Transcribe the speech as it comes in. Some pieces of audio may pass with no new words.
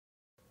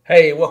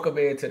Hey, welcome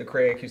into the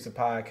Craig Houston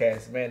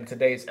podcast. Man, in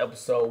today's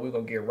episode, we're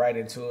going to get right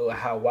into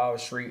how Wall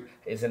Street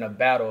is in a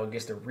battle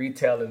against the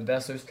retail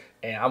investors.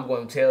 And I'm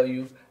going to tell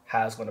you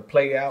how it's going to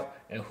play out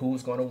and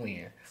who's going to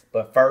win.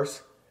 But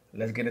first,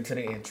 let's get into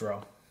the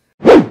intro.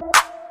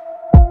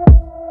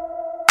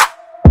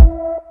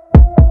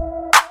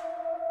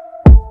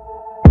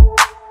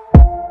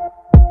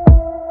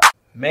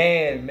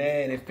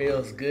 Man, it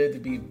feels good to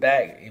be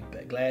back.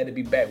 Glad to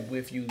be back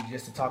with you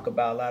just to talk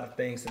about a lot of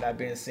things that I've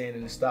been seeing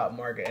in the stock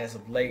market as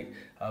of late.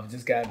 I've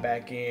just got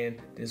back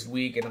in this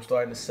week and I'm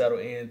starting to settle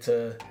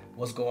into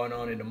what's going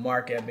on in the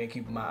market. I've been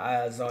keeping my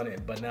eyes on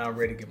it, but now I'm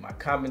ready to get my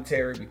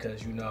commentary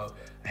because,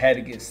 I had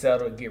to get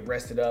settled, get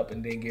rested up,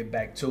 and then get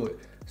back to it.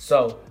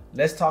 So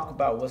let's talk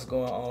about what's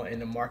going on in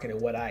the market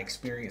and what I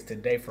experienced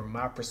today from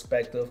my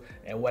perspective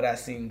and what I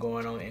seen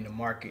going on in the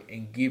market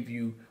and give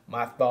you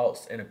my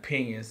thoughts and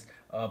opinions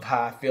of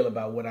how I feel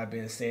about what I've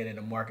been seeing in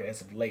the market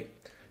as of late.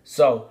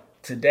 So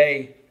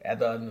today,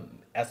 after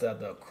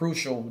the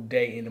crucial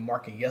day in the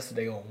market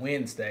yesterday on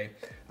Wednesday,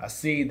 I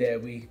see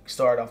that we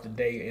start off the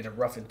day in a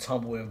rough and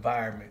tumble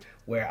environment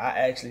where I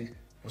actually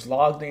was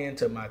logged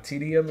into my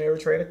TD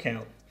Ameritrade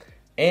account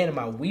and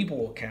my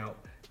Webull account,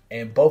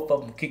 and both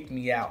of them kicked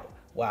me out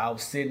while I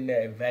was sitting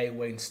there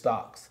evaluating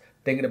stocks,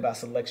 thinking about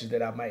selections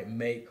that I might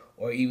make,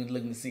 or even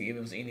looking to see if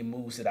there was any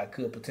moves that I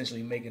could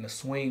potentially make in a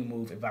swing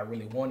move if I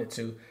really wanted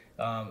to.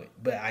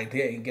 But I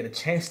didn't get a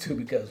chance to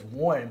because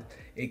one,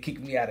 it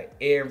kicked me out of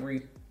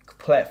every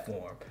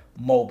platform,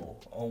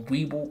 mobile, on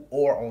Webull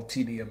or on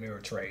TD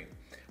Ameritrade,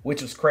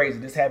 which was crazy.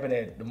 This happened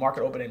at the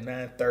market opened at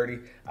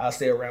 9:30. I'll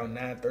say around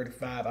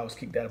 9:35, I was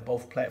kicked out of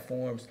both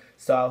platforms.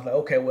 So I was like,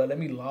 okay, well, let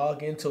me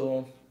log into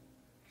them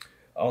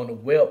on the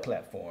web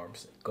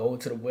platforms. Go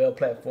to the web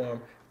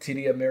platform.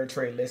 TD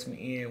Ameritrade lets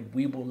me in.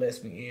 Webull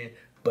lets me in,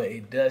 but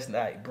it does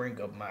not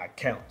bring up my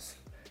accounts.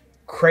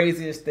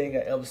 Craziest thing I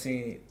ever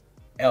seen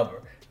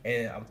ever.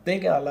 And I'm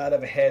thinking a lot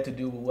of it had to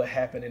do with what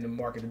happened in the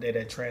market today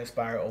that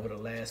transpired over the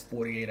last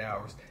 48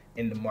 hours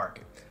in the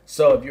market.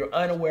 So if you're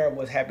unaware of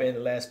what's happened in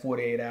the last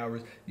 48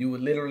 hours, you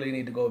would literally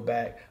need to go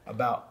back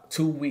about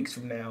 2 weeks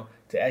from now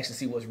to actually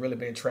see what's really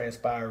been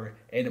transpiring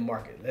in the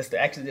market. Let's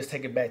actually just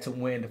take it back to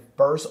when the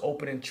first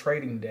opening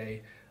trading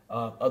day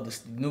of the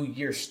new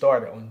year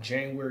started on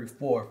January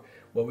 4th,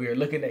 where we were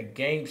looking at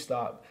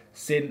GameStop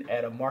sitting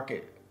at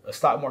a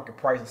stock market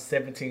price of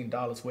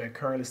 $17, where it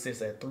currently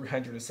sits at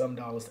 $300 and some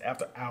dollars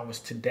after hours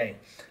today.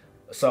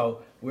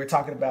 So we're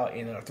talking about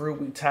in a 3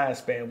 week time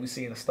span, we've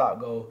seen a stock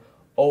go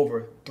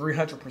over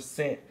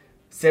 300%,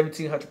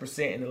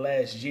 1,700% in the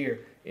last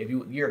year. If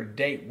you year to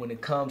date, when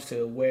it comes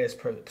to where its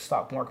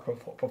stock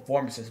market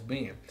performance has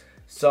been.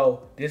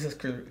 So this has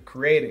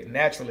created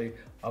naturally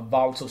a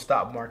volatile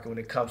stock market when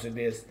it comes to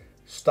this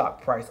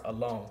stock price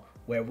alone,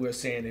 where we're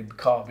seeing it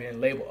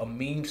being labeled a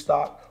meme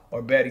stock,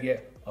 or better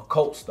yet, a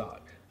cult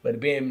stock. But it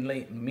being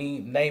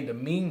named a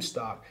meme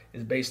stock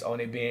is based on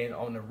it being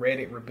on the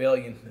Reddit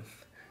rebellion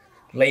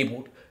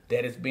labeled,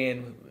 that it's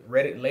being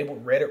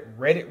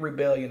Reddit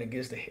rebellion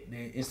against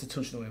the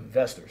institutional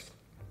investors.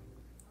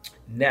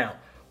 Now,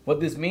 what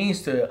this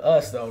means to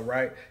us though,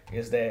 right,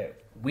 is that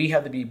we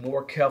have to be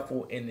more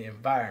careful in the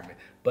environment.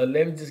 But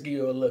let me just give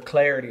you a little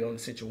clarity on the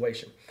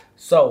situation.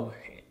 So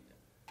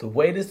the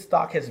way this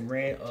stock has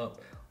ran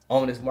up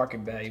on its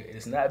market value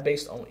is not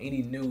based on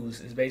any news.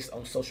 It's based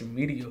on social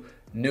media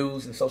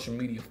news and social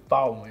media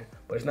following,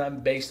 but it's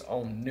not based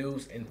on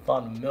news and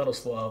fundamentals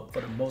for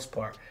the most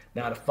part.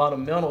 Now, the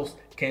fundamentals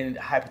can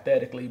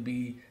hypothetically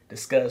be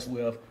discussed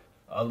with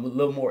a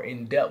little more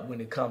in depth when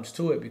it comes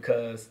to it,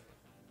 because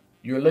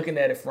if you're looking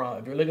at it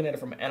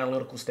from an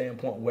analytical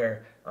standpoint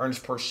where earnings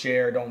per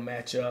share don't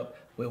match up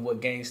with what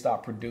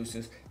GameStop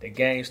produces, the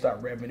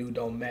GameStop revenue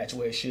don't match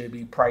where it should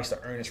be, price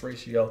to earnings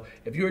ratio.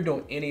 If you're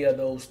doing any of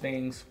those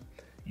things,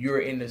 you're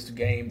in this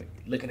game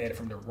looking at it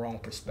from the wrong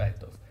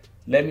perspective.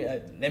 Let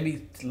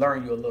me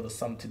learn you a little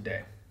something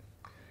today.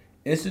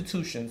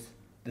 Institutions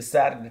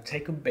decided to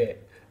take a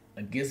bet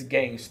against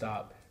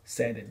GameStop,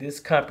 saying that this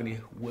company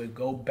would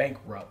go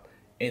bankrupt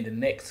in the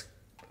next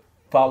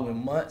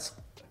following months,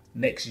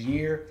 next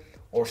year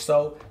or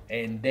so,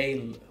 and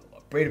they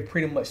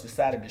pretty much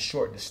decided to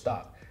short the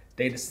stock.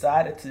 They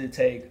decided to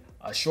take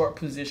a short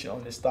position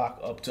on the stock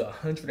up to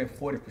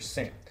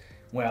 140%.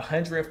 When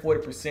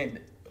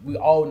 140%, we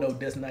all know,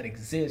 does not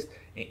exist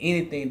in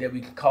anything that we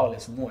can call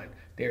as one.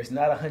 There's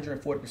not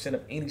 140%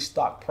 of any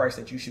stock price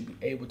that you should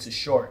be able to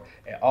short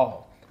at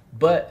all.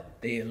 But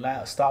they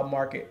allow stock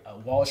market,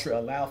 Wall Street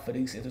allowed for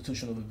these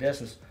institutional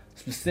investors,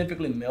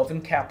 specifically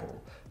Melvin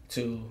Capital,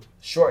 to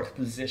short the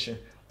position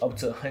up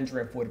to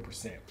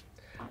 140%.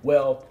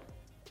 Well,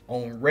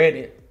 on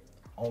Reddit,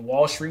 on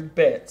Wall Street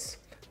Bets,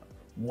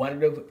 one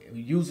of the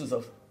users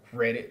of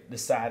Reddit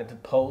decided to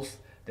post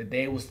that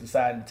they was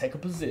deciding to take a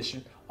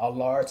position, a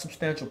large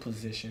substantial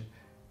position,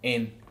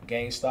 in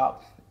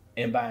GameStop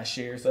and buying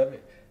shares of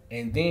it,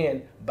 and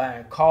then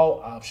buying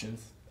call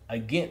options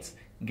against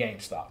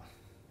GameStop.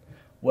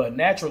 Well,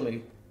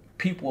 naturally,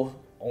 people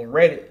on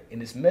Reddit in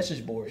this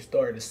message board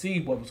started to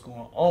see what was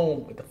going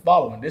on with the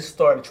following. This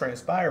started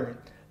transpiring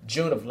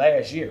June of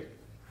last year.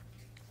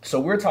 So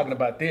we're talking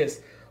about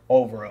this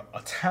over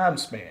a time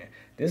span.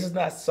 This is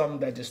not something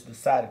that just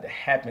decided to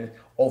happen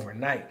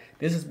overnight.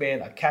 This has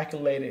been a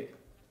calculated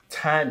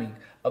timing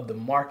of the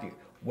market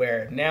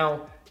where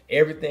now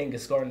everything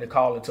is starting to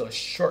call into a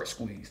short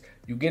squeeze.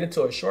 You get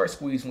into a short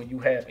squeeze when you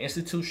have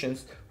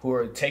institutions who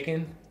are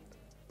taking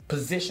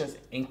positions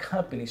in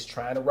companies,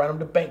 trying to run them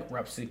to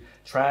bankruptcy,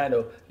 trying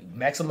to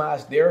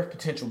maximize their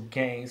potential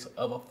gains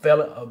of a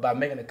fail by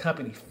making a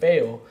company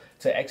fail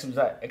to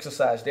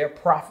exercise their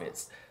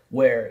profits.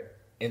 Where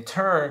in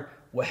turn,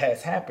 what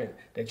has happened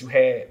that you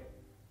had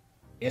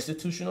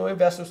institutional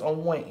investors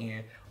on one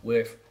end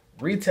with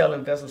retail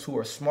investors who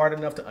are smart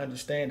enough to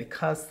understand the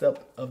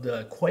concept of the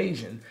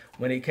equation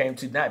when it came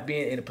to not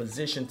being in a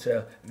position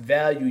to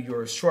value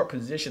your short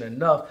position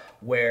enough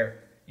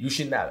where you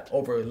should not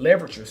over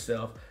leverage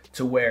yourself,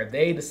 to where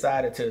they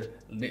decided to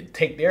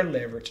take their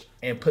leverage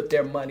and put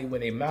their money where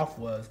their mouth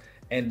was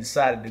and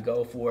decided to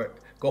go for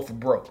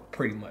broke,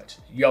 pretty much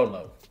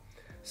YOLO.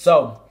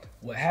 So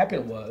what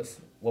happened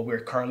was, what we're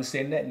currently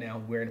seeing that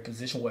now, we're in a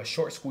position where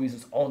short squeeze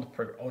is on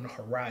the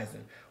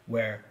horizon,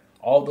 where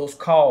all those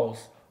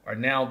calls are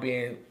now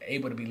being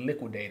able to be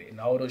liquidated, and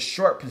all those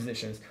short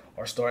positions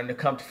are starting to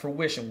come to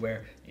fruition,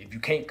 where if you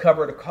can't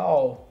cover the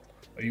call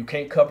or you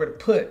can't cover the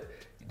put,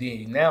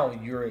 then now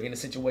you're in a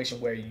situation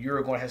where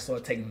you're going to have to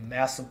start taking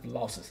massive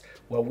losses.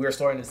 Well, we're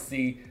starting to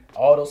see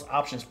all those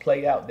options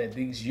play out, that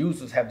these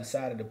users have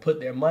decided to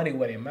put their money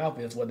where their mouth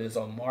is, whether it's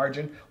on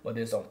margin,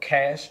 whether it's on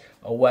cash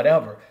or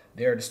whatever.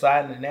 They're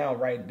deciding to now,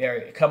 right,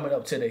 they're coming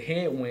up to the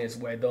headwinds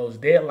where those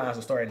deadlines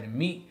are starting to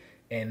meet,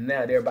 and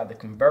now they're about to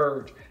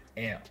converge,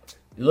 and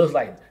it looks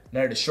like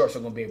none of the shorts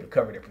are going to be able to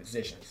cover their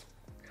positions.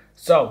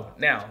 So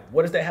now,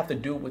 what does that have to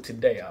do with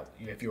today,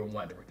 if you're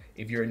wondering?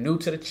 If you're new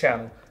to the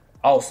channel,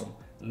 awesome.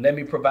 Let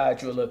me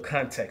provide you a little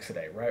context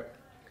today, right?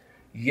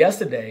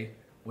 Yesterday,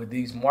 when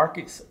these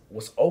markets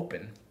was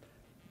open,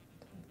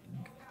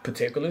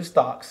 particular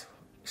stocks,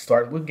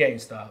 starting with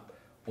GameStop,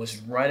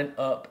 was running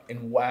up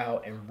and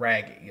wild and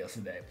ragged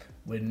yesterday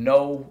with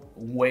no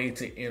way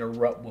to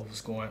interrupt what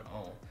was going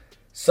on.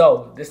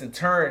 So this in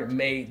turn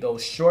made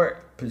those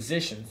short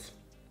positions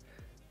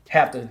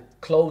have to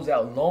close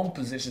out long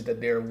positions that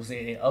there was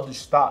in other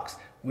stocks,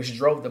 which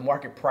drove the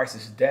market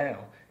prices down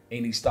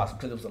in these stocks,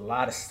 because there was a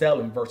lot of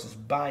selling versus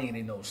buying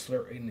in those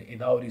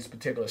in all these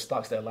particular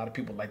stocks that a lot of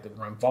people like to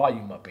run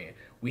volume up in.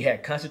 We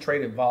had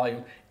concentrated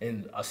volume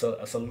in a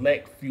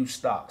select few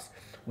stocks,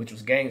 which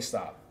was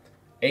GameStop,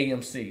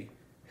 AMC,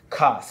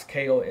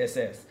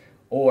 KOSS,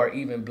 or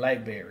even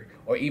BlackBerry,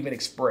 or even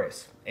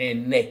Express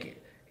and Naked,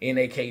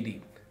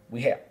 NAKD.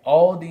 We had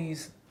all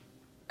these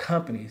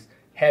companies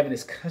having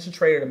this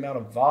concentrated amount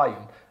of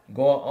volume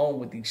going on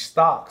with these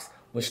stocks,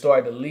 which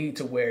started to lead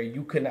to where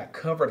you could not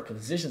cover the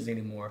positions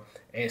anymore.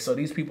 And so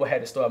these people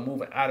had to start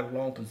moving out of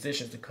long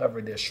positions to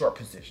cover their short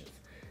positions.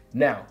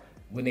 Now,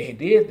 when they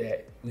did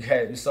that,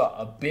 we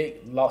saw a big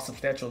loss,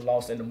 substantial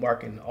loss in the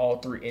market in all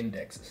three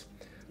indexes.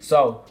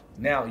 So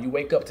now you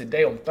wake up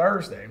today on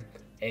Thursday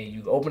and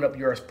you open up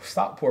your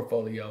stock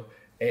portfolio,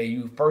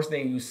 and first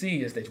thing you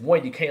see is that,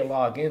 one, you can't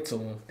log into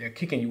them. They're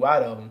kicking you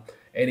out of them.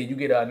 And then you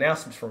get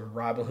announcements from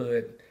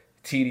Robinhood,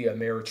 TD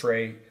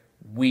Ameritrade,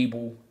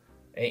 Webull,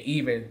 and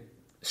even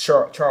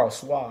Charles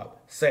Schwab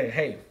saying,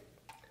 hey,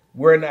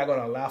 we're not going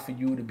to allow for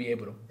you to be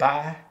able to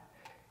buy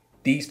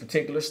these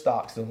particular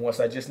stocks, the ones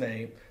I just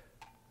named,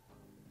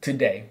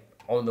 today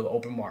on the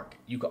open market.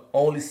 You can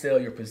only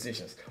sell your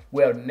positions.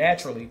 Well,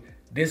 naturally,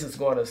 this is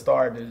going to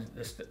start to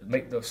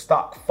make the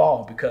stock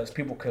fall, because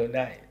people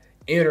cannot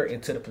enter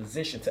into the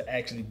position to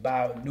actually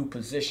buy new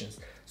positions.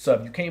 So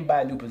if you can't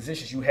buy new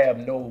positions, you have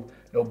no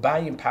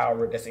buying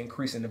power that's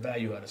increasing the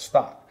value of the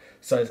stock.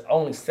 So it's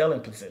only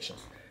selling positions.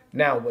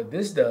 Now, what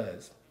this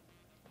does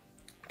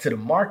to the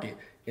market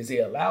is it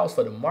allows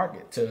for the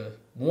market to,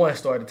 one,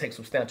 start to take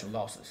substantial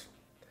losses.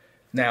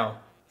 Now,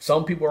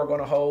 some people are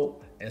going to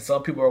hold, and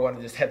some people are going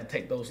to just have to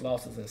take those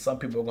losses, and some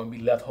people are going to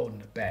be left holding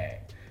the bag.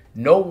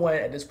 No one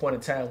at this point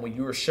in time, when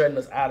you're shutting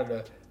us out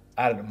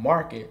of the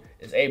market,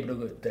 is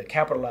able to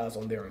capitalize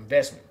on their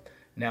investment.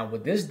 Now,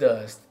 what this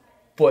does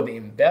for the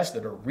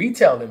investor, the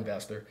retail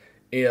investor,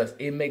 is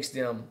it makes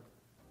them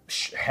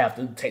have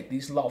to take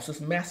these losses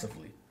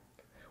massively,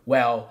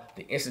 while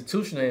the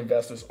institutional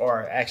investors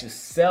are actually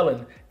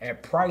selling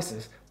at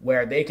prices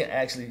where they can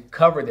actually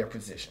cover their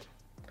position.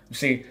 You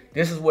see,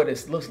 this is what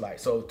it looks like.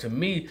 So to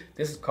me,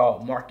 this is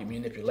called market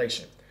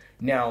manipulation.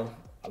 Now,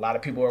 a lot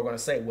of people are going to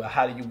say, well,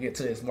 how do you get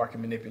to this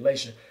market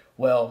manipulation?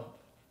 Well,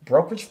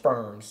 brokerage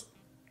firms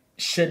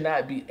should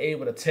not be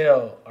able to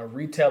tell a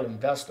retail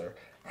investor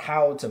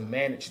how to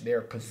manage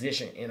their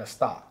position in a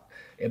stock.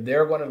 If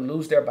they're going to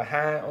lose their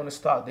behind on the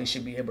stock, they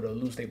should be able to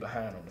lose their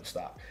behind on the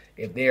stock.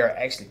 If they are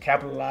actually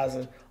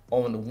capitalizing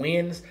on the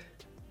wins,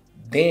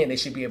 then they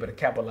should be able to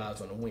capitalize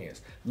on the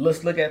wins.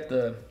 Let's look at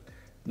both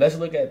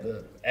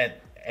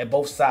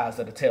sides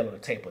of the tail of the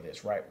tape of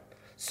this, right?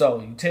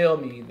 So you tell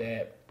me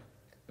that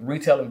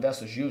retail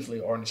investors usually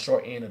are on the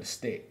short end of the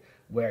stick,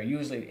 where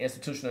usually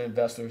institutional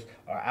investors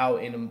are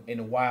out in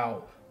the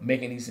wild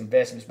making these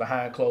investments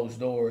behind closed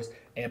doors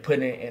and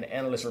putting in an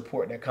analyst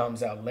report that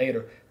comes out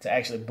later to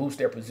actually boost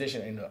their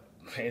position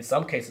in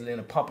some cases in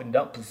a pump and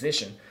dump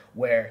position,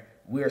 where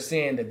we're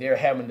seeing that they're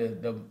having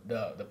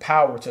the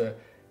power to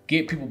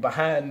get people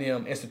behind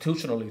them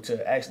institutionally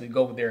to actually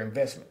go with their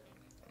investment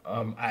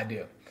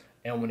idea.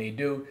 And when they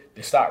do,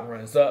 the stock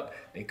runs up.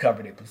 They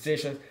cover their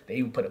positions. They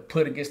even put a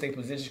put against their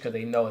positions because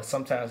they know that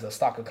sometimes the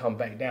stock will come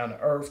back down to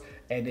earth,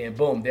 and then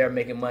boom, they're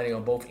making money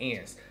on both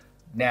ends.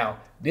 Now,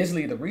 this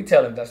leaves the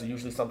retail investor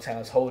usually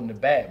sometimes holding the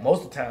bag.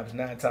 Most of the times,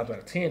 9 times out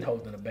of 10,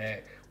 holding the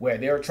bag, where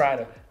they're trying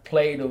to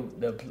play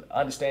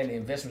understand the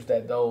investments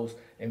that those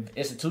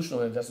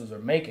institutional investors are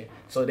making,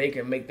 so they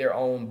can make their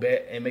own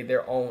bet and make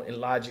their own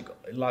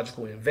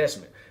illogical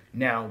investment.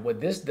 Now, what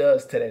this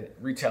does to that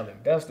retail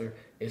investor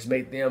is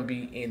make them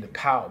be in the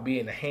palm of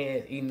the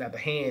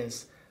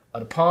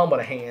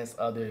hands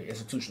of the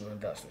institutional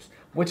investors,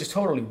 which is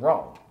totally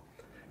wrong.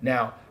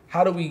 Now,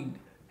 how do we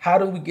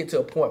get to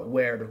a point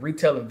where the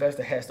retail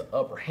investor has the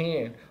upper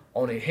hand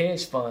on the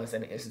hedge funds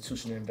and the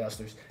institutional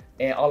investors,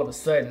 and all of a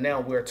sudden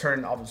now we're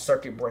turning off the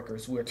circuit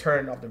breakers, we're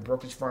turning off the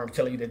brokerage firms,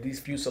 telling you that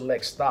these few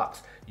select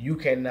stocks you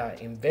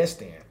cannot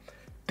invest in?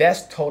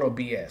 That's total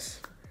BS.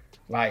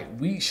 Like,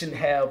 we shouldn't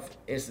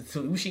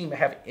even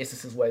have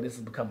instances where this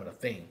is becoming a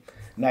thing.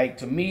 Like,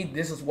 to me,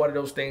 this is one of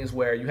those things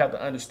where you have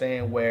to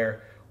understand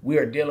where we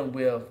are dealing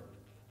with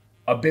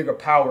a bigger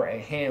power at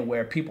hand,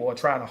 where people are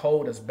trying to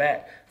hold us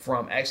back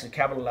from actually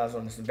capitalizing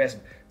on this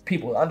investment.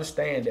 People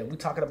understand that we're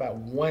talking about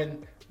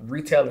one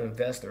retail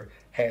investor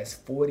had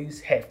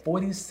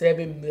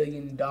 $47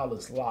 million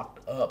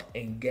locked up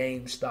in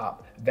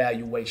GameStop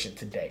valuation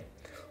today.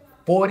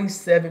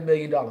 $47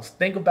 million.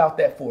 Think about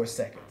that for a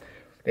second.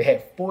 They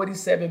had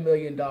 $47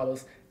 million,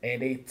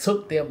 and they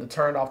took them to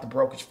turn off the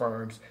brokerage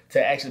firms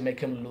to actually make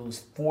him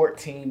lose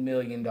 $14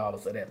 million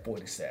of that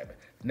 47.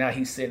 Now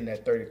he's sitting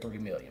at $33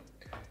 million.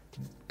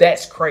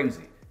 That's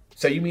crazy.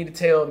 So you mean to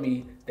tell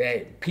me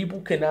that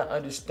people cannot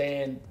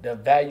understand the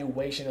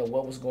valuation of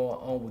what was going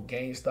on with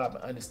GameStop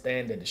and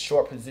understand that the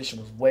short position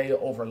was way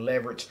over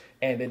leveraged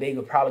and that they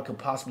could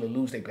possibly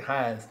lose their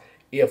behinds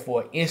if,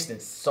 for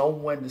instance,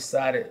 someone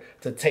decided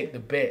to take the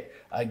bet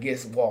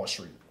against Wall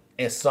Street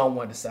and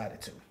someone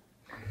decided to?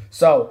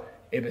 So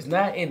if it's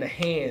not in the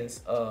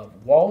hands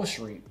of Wall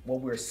Street,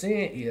 what we're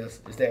seeing is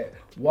that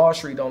Wall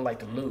Street don't like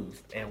to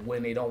lose. And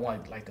when they don't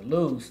like to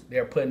lose,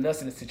 they're putting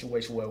us in a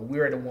situation where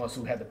we're the ones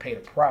who have to pay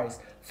the price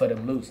for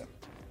them losing.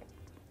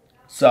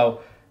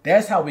 So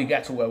that's how we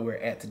got to where we're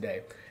at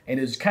today. And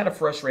it's kind of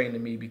frustrating to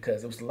me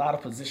because there was a lot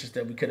of positions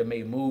that we could have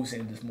made moves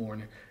in this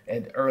morning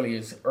at the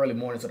early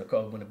mornings of the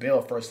code when the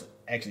bell first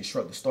actually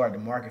struck the start of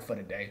the market for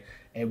the day,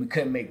 and we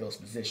couldn't make those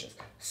positions.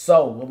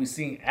 So what we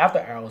seen after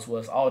hours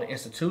was all the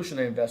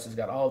institutional investors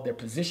got all of their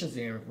positions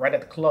in right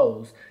at the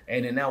close,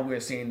 and then now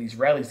we're seeing these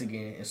rallies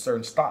again in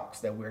certain stocks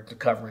that we're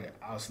covering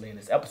obviously in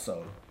this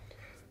episode.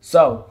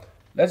 So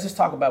let's just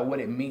talk about what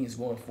it means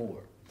going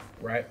forward,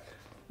 right?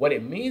 What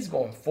it means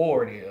going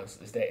forward is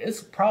that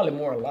it's probably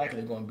more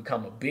likely going to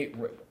become a big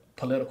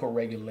political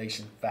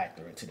regulation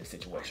factor into the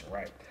situation,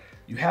 right?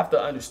 You have to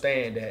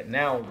understand that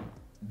now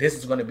this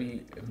is going to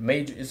be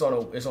major. It's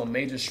on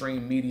major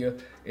stream media.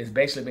 It's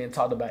basically being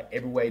talked about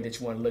every way that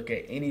you want to look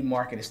at. Any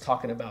market is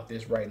talking about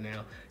this right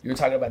now. You're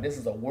talking about this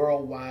is a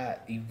worldwide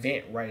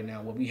event right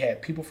now where we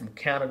have people from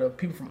Canada,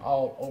 people from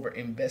all over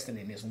investing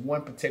in this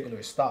one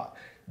particular stock,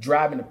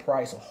 driving the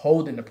price or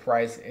holding the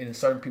price in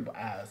certain people's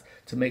eyes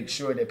to make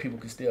sure that people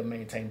can still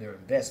maintain their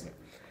investment.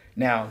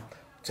 Now,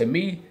 to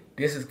me,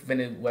 this is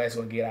where it's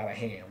going to get out of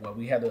hand. Where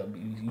you have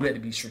to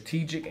be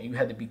strategic and you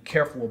have to be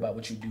careful about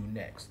what you do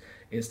next.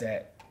 Is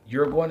that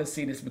you're going to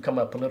see this become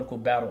a political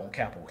battle on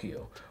Capitol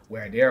Hill,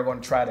 where they're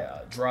going to try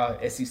to draw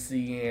SEC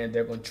in.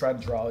 They're going to try to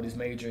draw all these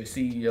major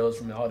CEOs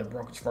from all the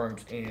brokerage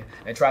firms in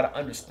and try to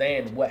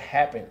understand what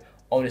happened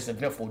on this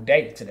eventful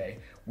day today,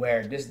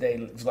 where this day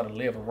is going to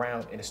live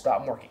around in the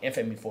stock market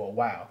infamy for a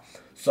while.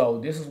 So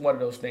this is one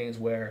of those things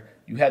where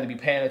you have to be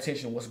paying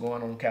attention to what's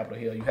going on Capitol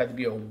Hill. You have to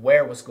be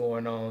aware of what's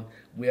going on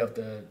with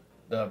the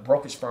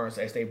brokerage firms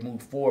as they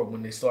move forward.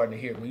 When you start to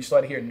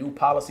hear new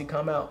policy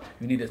come out,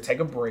 you need to take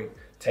a break,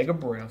 take a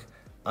breath,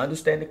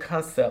 understand the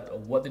concept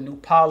of what the new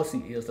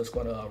policy is that's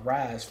going to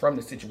arise from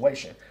the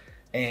situation,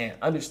 and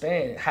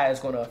understand how it's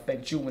going to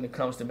affect you when it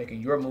comes to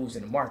making your moves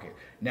in the market.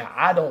 Now,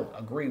 I don't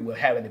agree with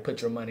having to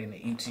put your money in the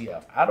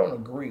ETF. I don't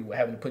agree with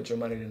having to put your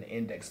money in the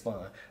index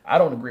fund. I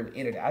don't agree with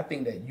any of that. I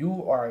think that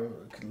you are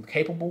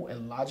capable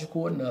and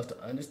logical enough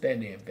to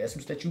understand the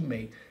investments that you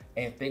make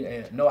and think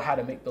and know how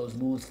to make those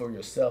moves for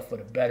yourself for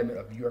the betterment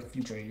of your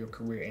future and your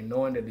career, and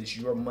knowing that it's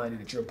your money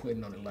that you're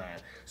putting on the line.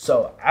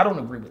 So I don't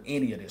agree with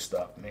any of this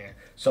stuff, man.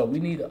 So we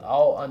need to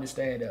all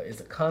understand that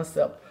it's a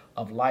concept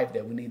of life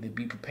that we need to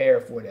be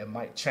prepared for that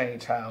might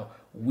change how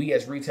we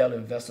as retail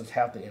investors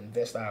have to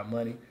invest our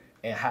money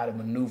and how to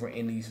maneuver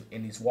in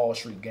these Wall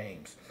Street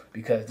games,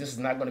 because this is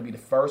not going to be the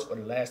first or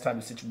the last time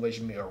the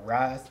situation may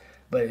arise,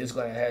 but it's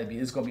going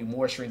to be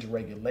more stringent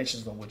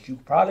regulations on what you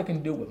probably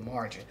can do with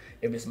margin,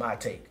 if it's my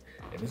take.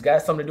 If it's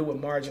got something to do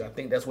with margin, I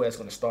think that's where it's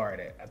going to start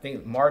at. I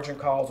think margin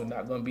calls are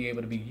not going to be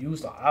able to be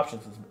used on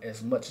options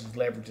as much as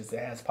leverage as it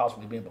has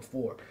possibly been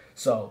before.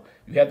 So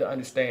you have to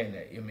understand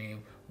that. I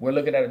mean, we're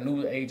looking at a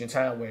new age and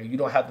time where you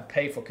don't have to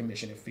pay for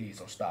commission and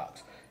fees on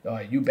stocks.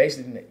 You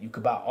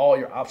could buy all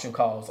your option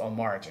calls on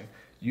margin.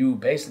 You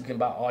basically can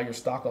buy all your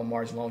stock on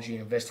margin as long as you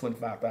invest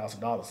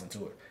 $25,000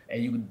 into it.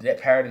 And you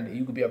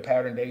could be a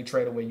pattern day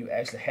trader where you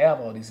actually have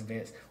all these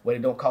events where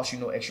they don't cost you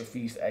no extra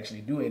fees to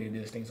actually do any of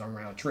these things on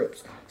round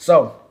trips.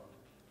 So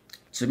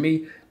to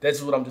me,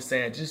 that's what I'm just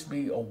saying. Just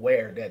be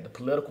aware that the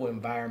political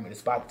environment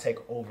is about to take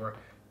over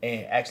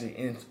and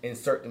actually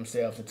insert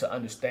themselves into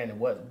understanding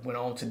what went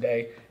on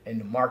today in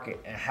the market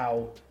and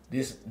how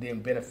this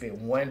then benefit,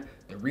 one,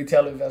 the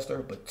retail investor,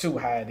 but two,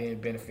 how it then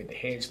benefit the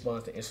hedge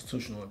funds, the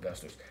institutional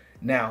investors.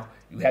 Now,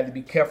 you have to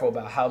be careful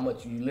about how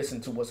much you listen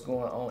to what's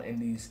going on in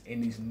these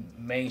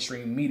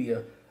mainstream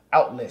media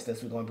outlets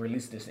that's going to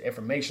release this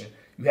information.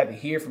 You have to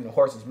hear from the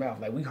horse's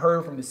mouth. Like we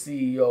heard from the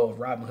CEO of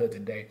Robinhood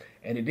today,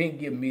 and it didn't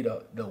give me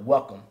the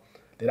welcome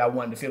that I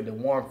wanted to feel, the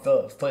warm,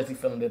 fuzzy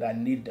feeling that I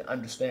needed to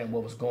understand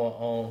what was going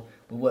on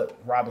with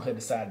what Robinhood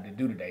decided to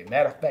do today.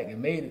 Matter of fact, it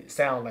made it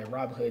sound like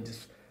Robinhood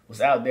just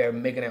was out there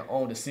making their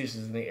own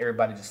decisions and then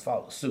everybody just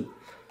followed suit.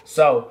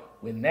 So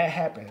when that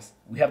happens,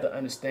 we have to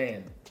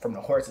understand from the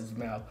horse's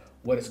mouth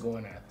what is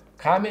going on.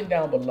 Comment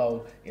down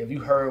below if you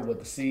heard what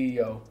the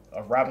CEO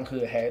of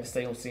Robinhood had to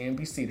say on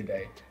CNBC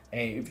today,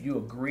 and if you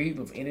agreed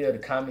with any of the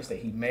comments that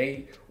he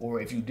made, or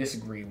if you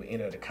disagree with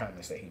any of the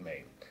comments that he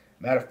made.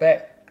 Matter of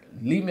fact,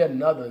 leave me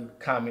another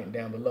comment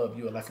down below if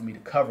you would like for me to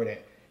cover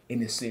that in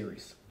this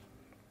series.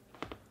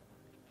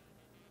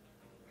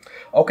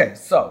 Okay,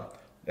 so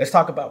let's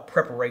talk about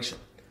preparation.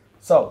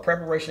 So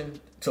preparation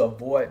to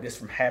avoid this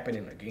from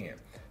happening again.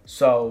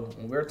 So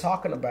when we're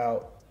talking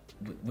about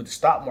with the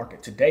stock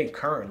market today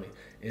currently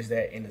is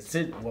that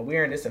when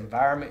we're in this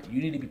environment,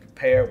 you need to be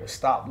prepared with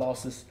stop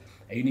losses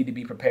and you need to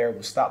be prepared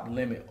with stop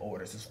limit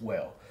orders as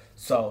well.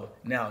 So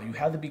now you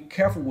have to be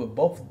careful with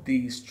both of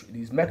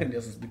these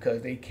mechanisms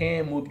because they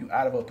can move you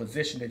out of a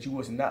position that you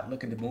was not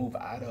looking to move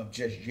out of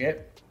just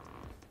yet.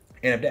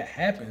 And if that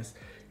happens,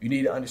 you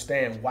need to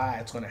understand why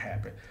it's going to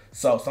happen.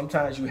 So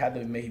sometimes you have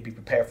to maybe be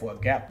prepared for a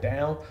gap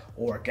down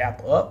or a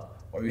gap up,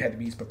 or you have to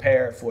be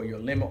prepared for your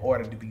limit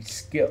order to be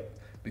skipped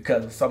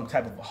because of some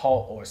type of a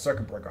halt or a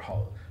circuit breaker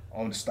halt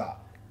on the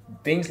stock.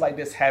 Things like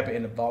this happen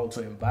in a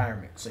volatile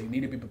environment, so you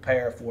need to be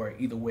prepared for it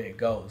either way it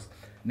goes.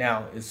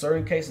 Now, in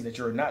certain cases that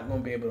you're not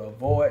going to be able to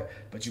avoid,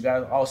 but you got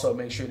to also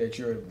make sure that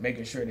you're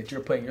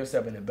putting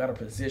yourself in a better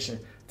position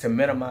to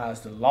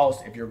minimize the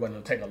loss if you're going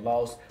to take a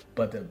loss,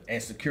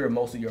 and secure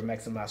most of your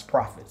maximized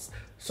profits.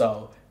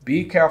 So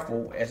be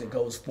careful as it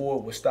goes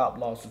forward with stop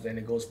losses and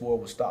it goes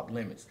forward with stop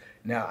limits.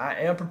 Now, I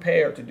am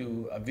prepared to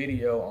do a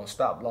video on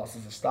stop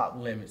losses and stop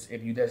limits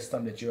if that's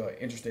something that you're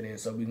interested in,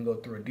 so we can go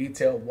through a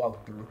detailed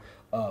walkthrough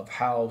of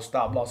how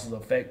stop losses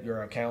affect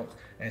your account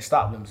and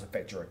stop limits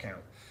affect your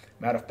account.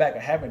 Matter of fact, I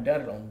haven't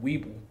done it on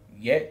Webull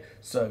yet,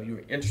 so if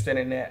you're interested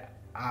in that,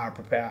 I'll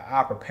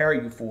prepare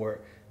you for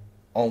it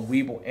on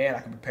Webull, and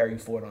I can prepare you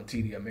for it on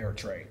TD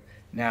Ameritrade.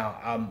 Now,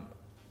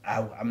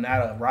 I'm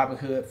not a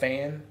Robinhood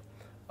fan,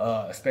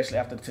 especially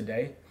after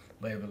today,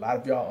 but if a lot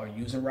of y'all are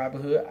using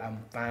Robinhood,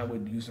 I'm fine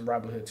with using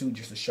Robinhood too,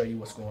 just to show you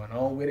what's going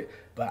on with it.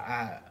 But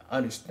I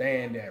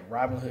understand that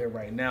Robinhood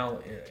right now,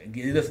 it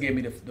just gave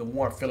me the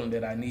warm feeling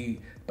that I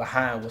need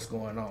behind what's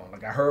going on.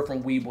 Like I heard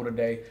from Webull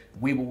today,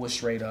 Webull was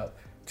straight up.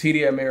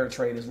 TD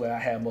Ameritrade is where I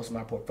have most of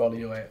my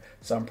portfolio at,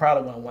 so I'm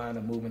probably going to wind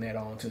up moving that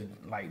on to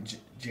like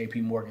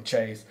JP Morgan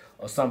Chase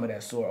or some of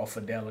that sort, or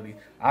Fidelity.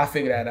 I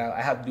figure that out.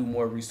 I have to do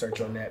more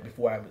research on that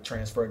before I would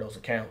transfer those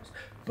accounts,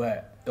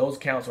 but those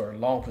accounts are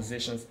long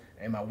positions,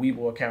 and my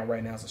Webull account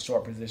right now is a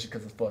short position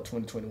because it's for a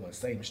 2021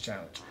 savings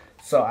challenge.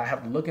 So I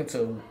have to look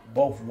into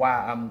both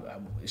why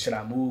should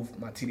I move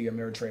my TD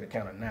Ameritrade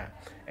account or not,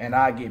 and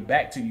I'll get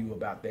back to you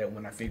about that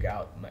when I figure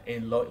out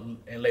in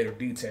later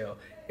detail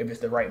if it's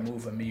the right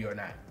move for me or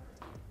not.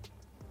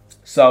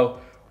 So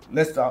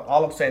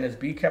all I'm saying is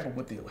be careful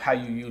with how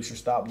you use your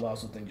stop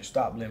losses and your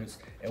stop limits,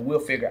 and we'll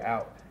figure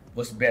out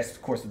what's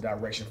best course of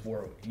direction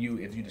for you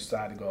if you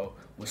decide to go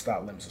with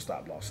stop limits or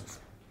stop losses.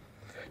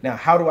 Now,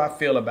 how do I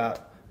feel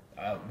about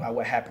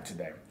what happened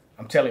today?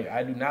 I'm telling you,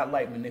 I do not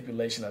like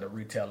manipulation of the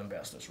retail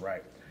investors,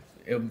 right?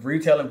 If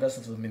retail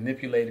investors were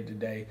manipulated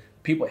today,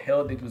 people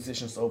held their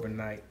positions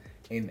overnight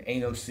in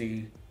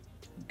AMC,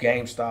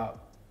 GameStop,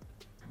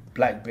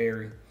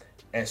 BlackBerry,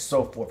 and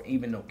so forth,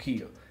 even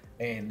Nokia.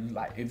 And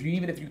like,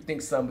 even if you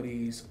think some of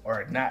these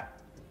are not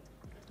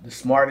the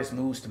smartest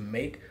moves to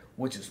make,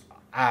 which is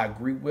I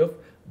agree with,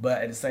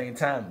 but at the same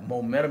time,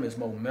 momentum is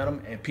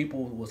momentum, and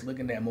people was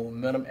looking at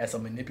momentum as a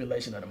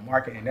manipulation of the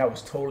market, and that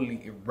was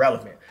totally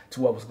irrelevant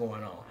to what was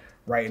going on.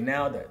 Right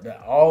now,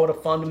 all the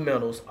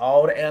fundamentals,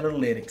 all the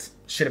analytics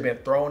should have been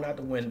thrown out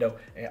the window,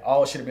 and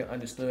all should have been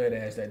understood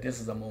as that this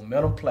is a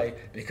momentum play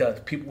because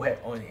people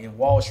in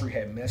Wall Street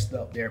had messed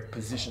up their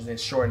positions in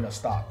shorting the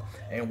stock.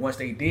 And once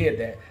they did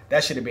that,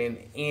 that should have been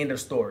end of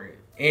story.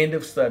 End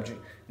of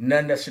subject.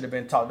 None that should have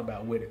been talked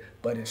about with it.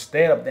 But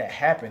instead of that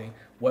happening,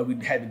 what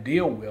we had to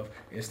deal with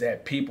is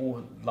that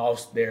people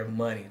lost their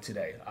money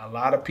today. A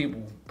lot of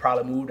people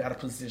probably moved out of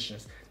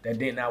positions that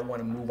did not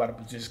want to move out of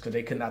positions because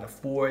they could not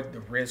afford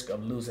the risk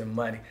of losing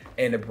money.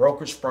 And the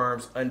brokerage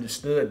firms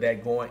understood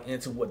that going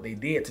into what they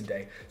did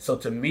today. So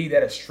to me,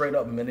 that is straight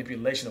up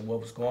manipulation of what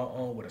was going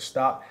on with a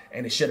stock,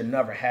 and it should have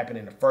never happened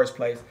in the first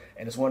place.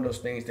 And it's one of those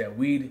things that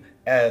we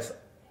as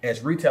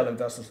retail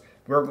investors,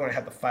 we're going to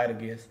have to fight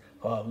against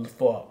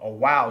for a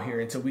while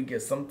here until we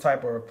get some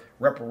type of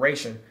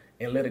reparation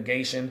in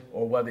litigation,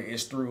 or whether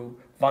it's through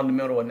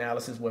fundamental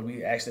analysis where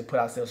we actually put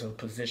ourselves in a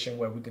position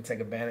where we can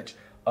take advantage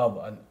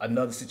of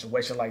another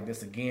situation like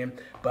this again.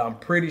 But I'm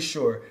pretty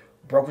sure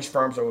brokerage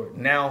firms are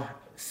now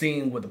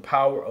seeing with the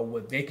power of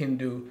what they can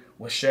do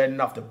with shutting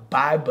off the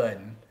buy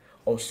button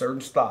on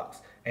certain stocks,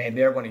 and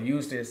they're going to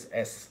use this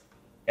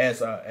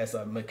as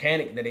a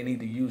mechanic that they need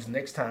to use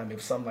next time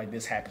if something like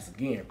this happens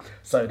again.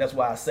 So that's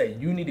why I say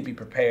you need to be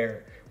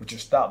prepared with your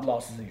stop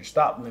losses and your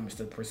stop limits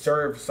to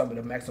preserve some of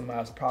the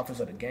maximized profits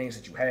of the gains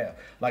that you have.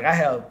 Like I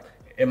have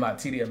in my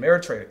TD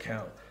Ameritrade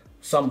account,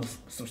 some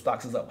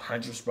stocks is up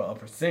hundreds of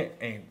percent,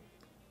 and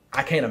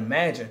I can't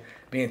imagine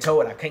being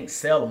told I can't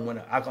sell them when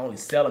I can only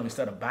sell them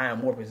instead of buying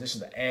more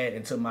positions to add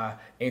into my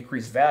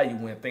increased value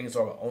when things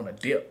are on a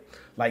dip.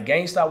 Like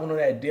GameStop went on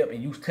that dip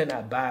and you could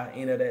not buy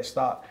into that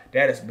stock.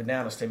 That is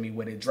bananas to me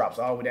when it drops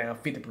all the way down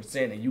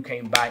 50% and you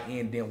can't buy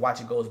in, then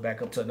watch it goes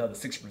back up to another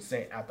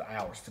 6% after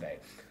hours today.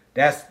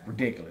 That's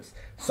ridiculous.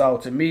 So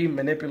to me,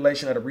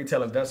 manipulation of the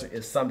retail investor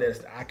is something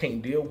that I can't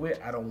deal with.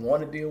 I don't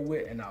want to deal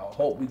with, and I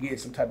hope we get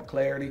some type of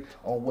clarity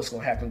on what's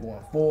going to happen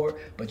going forward.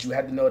 But you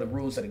have to know the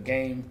rules of the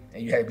game,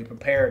 and you have to be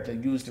prepared to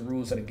use the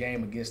rules of the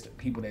game against the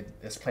people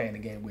that's playing the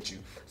game with you.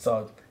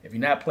 So if you're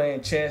not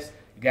playing chess,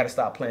 you got to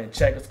stop playing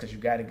checkers, because you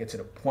got to get to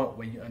the point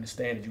where you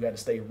understand that you got to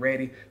stay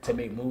ready to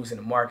make moves in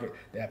the market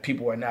that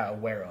people are not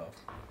aware of.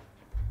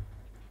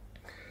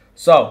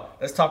 So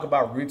let's talk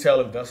about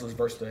retail investors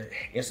versus the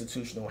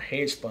institutional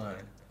hedge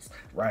funds,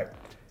 right?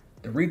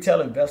 The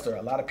retail investor,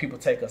 a lot of people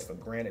take us for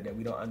granted that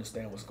we don't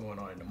understand what's going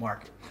on in the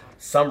market.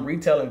 Some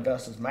retail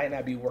investors might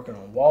not be working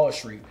on Wall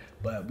Street,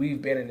 but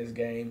we've been in this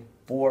game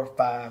 4 or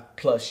 5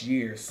 plus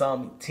years,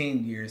 some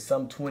 10 years,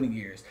 some 20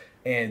 years.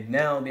 And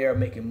now they're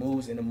making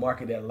moves in the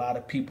market that a lot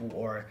of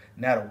people are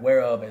not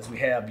aware of. As we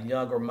have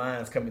younger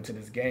minds coming to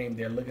this game,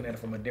 they're looking at it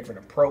from a different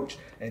approach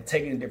and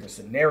taking different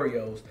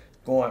scenarios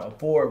going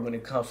forward when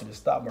it comes to the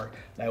stock market.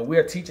 Like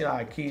we're teaching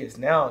our kids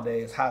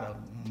nowadays how to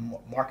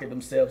market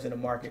themselves in the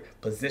market,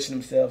 position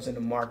themselves in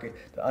the market,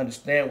 to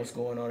understand what's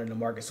going on in the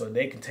market so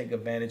they can take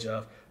advantage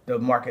of the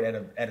market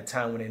at a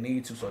time when they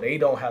need to, so they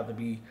don't have to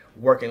be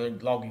working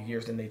longer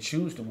years than they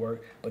choose to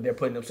work, but they're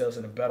putting themselves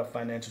in a better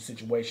financial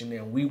situation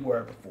than we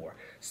were before.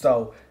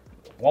 So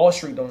Wall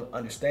Street don't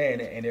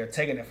understand it, and they're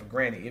taking it for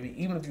granted.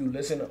 Even if you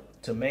listen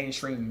to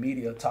mainstream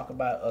media talk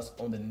about us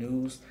on the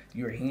news,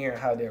 you're hearing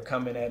how they're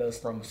coming at us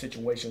from a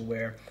situation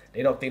where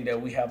they don't think that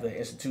we have the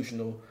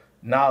institutional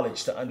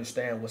knowledge to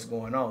understand what's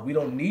going on. We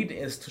don't need the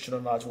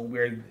institutional knowledge when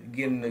we're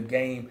getting the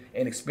game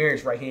and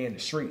experience right here in the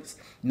streets.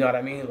 You know what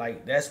I mean?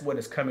 Like that's what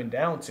it's coming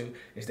down to,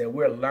 is that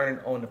we're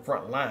learning on the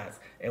front lines.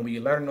 And when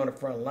you're learning on the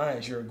front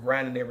lines, you're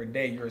grinding every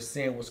day. You're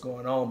seeing what's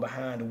going on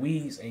behind the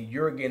weeds, and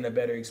you're getting a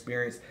better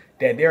experience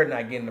that they're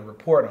not getting a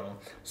report on.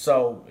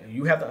 So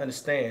you have to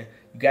understand,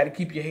 you got to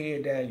keep your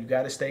head down. You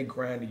got to stay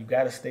grounded. You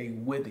got to stay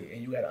with it.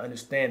 And you got to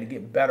understand to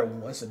get better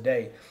once a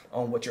day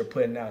on what you're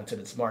putting out into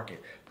this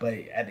market. But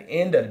at the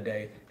end of the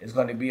day, it's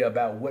going to be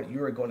about what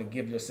you're going to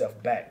give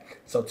yourself back.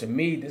 So to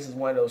me, this is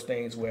one of those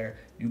things where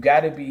you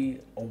got to be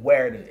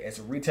aware that as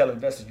a retail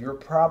investor, you're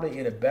probably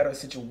in a better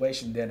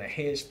situation than a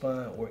hedge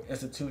fund or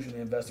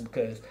institutional investor,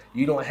 because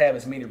you don't have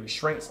as many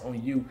restraints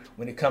on you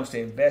when it comes to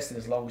investing,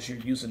 as long as you're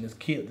using the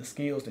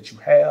skills that you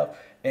have,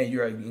 and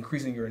you're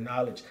increasing your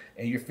knowledge,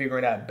 and you're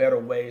figuring out better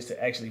ways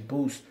to actually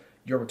boost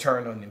your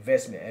return on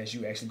investment as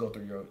you actually go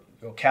through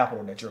your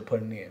capital that you're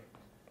putting in.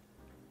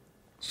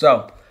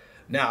 So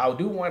now I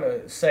do want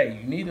to say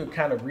you need to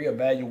kind of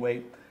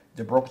reevaluate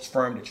the brokerage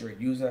firm that you're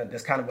using.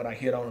 That's kind of what I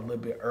hit on a little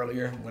bit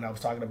earlier when I was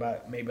talking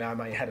about maybe I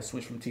might have to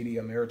switch from TD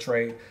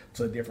Ameritrade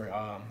to a different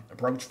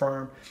brokerage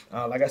firm.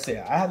 Like I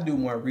said, I have to do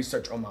more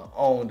research on my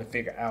own to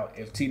figure out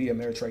if TD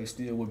Ameritrade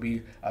still would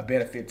be a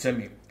benefit to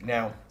me.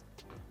 Now,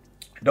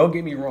 don't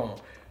get me wrong.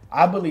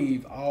 I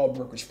believe all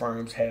brokerage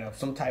firms have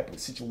some type of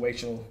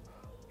situational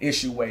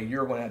issue where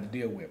you're going to have to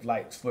deal with.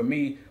 Like for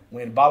me,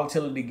 when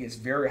volatility gets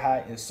very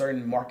high in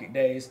certain market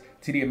days,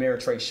 TD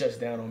Ameritrade shuts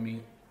down on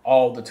me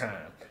all the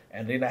time.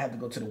 And then I have to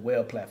go to the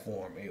web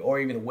platform, or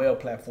even the web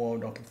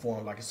platform don't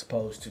perform like it's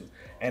supposed to.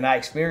 And I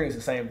experienced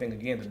the same thing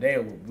again today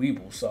with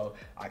Webull. So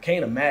I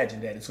can't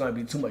imagine that it's going to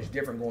be too much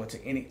different going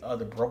to any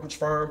other brokerage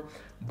firm.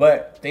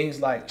 But things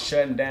like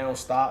shutting down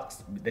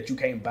stocks that you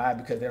can't buy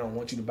because they don't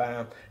want you to buy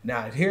them.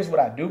 Now, here's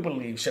what I do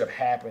believe should have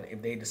happened if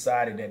they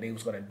decided that they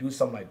was going to do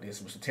something like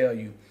this, was to tell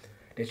you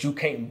that you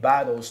can't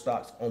buy those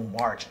stocks on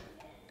margin.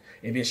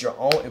 If it's your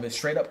own, if it's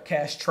straight up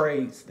cash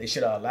trades, they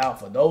should have allowed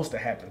for those to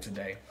happen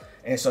today.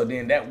 And so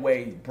then that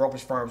way,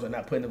 brokerage firms are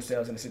not putting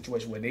themselves in a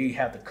situation where they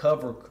have to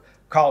cover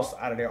costs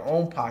out of their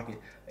own pocket,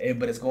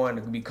 but it's going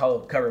to be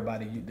covered by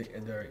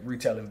the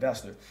retail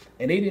investor.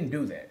 And they didn't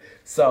do that.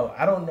 So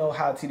I don't know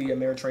how TD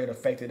Ameritrade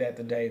affected that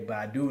today, but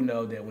I do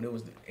know that when it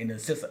was in the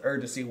sense of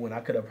urgency, when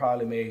I could have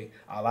probably made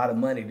a lot of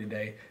money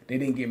today, they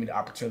didn't give me the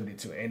opportunity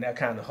to. And that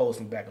kind of holds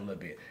me back a little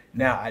bit.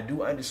 Now, I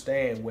do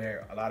understand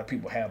where a lot of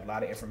people have a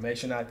lot of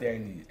information out there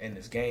in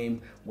this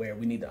game where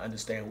we need to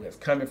understand where it's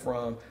coming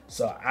from.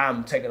 So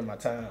I'm taking my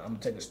time. I'm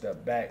going to take a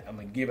step back. I'm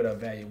going to give it an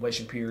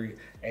evaluation period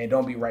and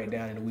don't be right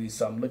down in the weeds.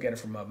 So I'm looking at it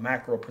from a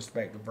macro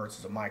perspective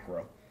versus a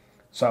micro.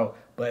 So,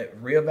 but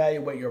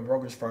reevaluate your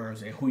brokerage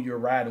firms and who you're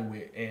riding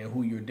with and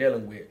who you're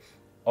dealing with,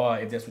 or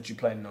if that's what you're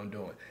planning on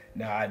doing.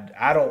 Now, I'm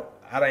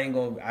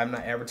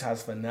not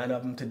advertising for none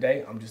of them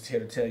today. I'm just here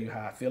to tell you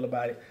how I feel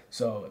about it.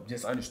 So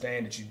just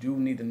understand that you do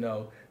need to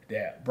know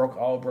that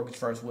all brokerage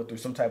firms went through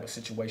some type of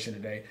situation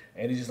today,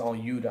 and it's just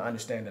on you to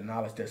understand the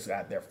knowledge that's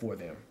out there for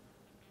them.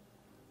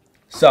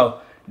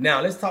 So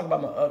now let's talk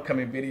about my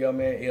upcoming video,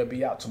 man. It'll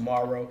be out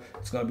tomorrow.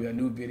 It's going to be a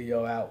new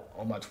video out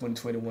on my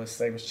 2021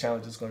 Savings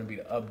Challenge. It's going to be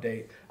the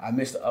update. I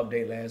missed the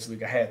update last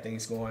week. I had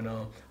things going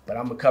on, but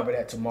I'm going to cover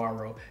that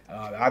tomorrow.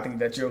 I think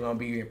that you're going to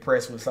be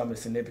impressed with some of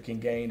the significant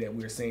gain that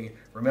we're seeing.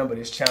 Remember,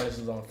 this challenge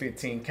is on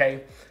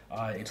 15K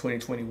in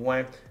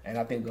 2021, and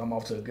I think I'm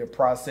off to a good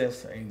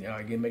process and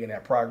again making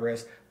that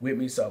progress with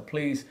me. So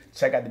please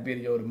check out the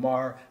video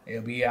tomorrow.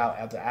 It'll be out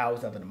after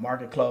hours after the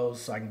market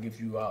close, so I can give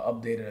you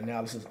updated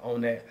analysis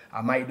on that.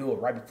 I might do it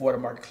right before the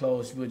market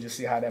close. We'll just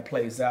see how that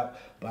plays out,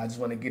 but I just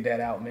want to get that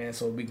out, man,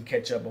 so we can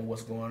catch up on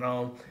what's going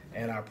on.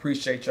 And I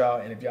appreciate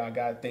y'all. And if y'all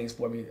got things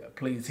for me,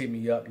 please hit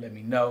me up. Let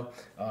me know.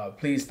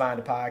 Please find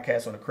the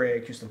podcast on the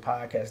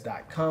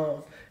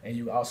CraigHoustonPodcast.com. And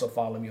you also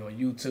follow me on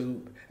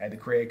YouTube at the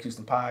Craig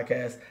Houston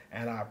Podcast.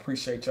 And I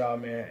appreciate y'all,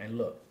 man. And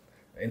look,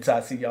 until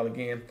I see y'all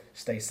again,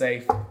 stay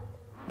safe.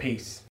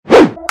 Peace.